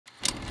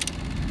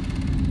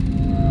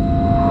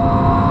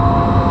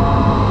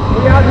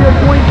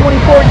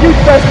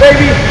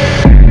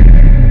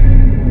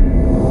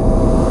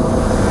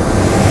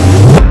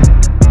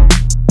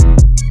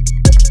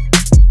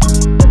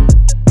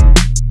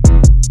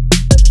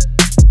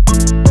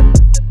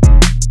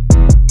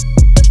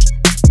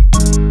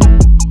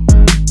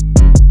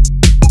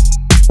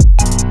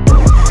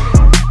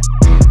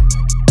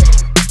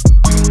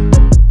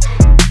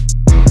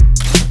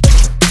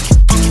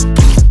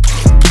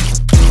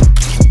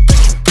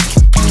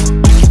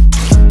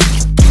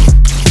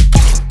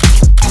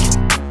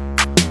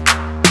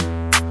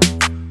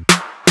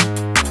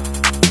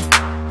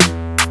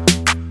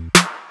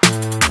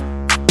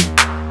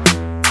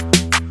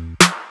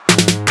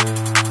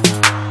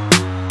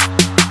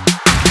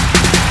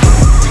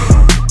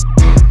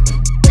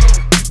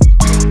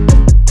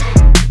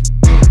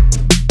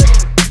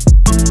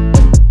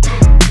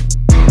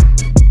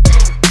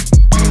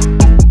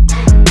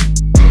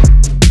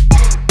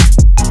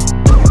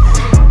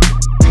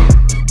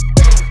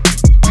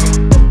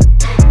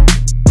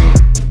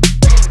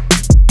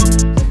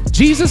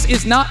Jesus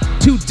is not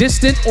too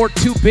distant or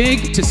too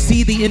big to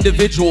see the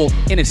individual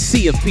in a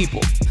sea of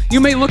people. You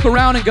may look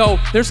around and go,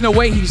 there's no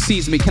way he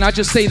sees me. Can I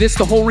just say this?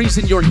 The whole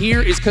reason you're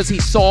here is because he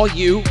saw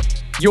you.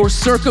 Your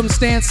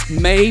circumstance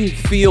may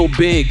feel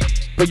big,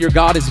 but your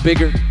God is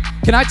bigger.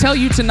 Can I tell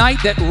you tonight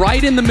that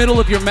right in the middle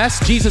of your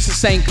mess, Jesus is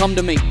saying, come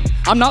to me.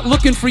 I'm not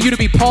looking for you to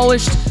be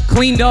polished,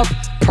 cleaned up,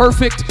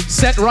 perfect,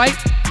 set right.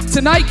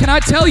 Tonight, can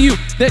I tell you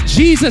that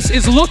Jesus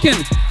is looking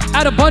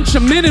at a bunch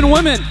of men and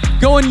women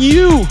going,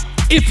 you,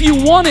 if you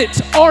want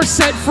it, are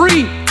set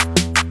free.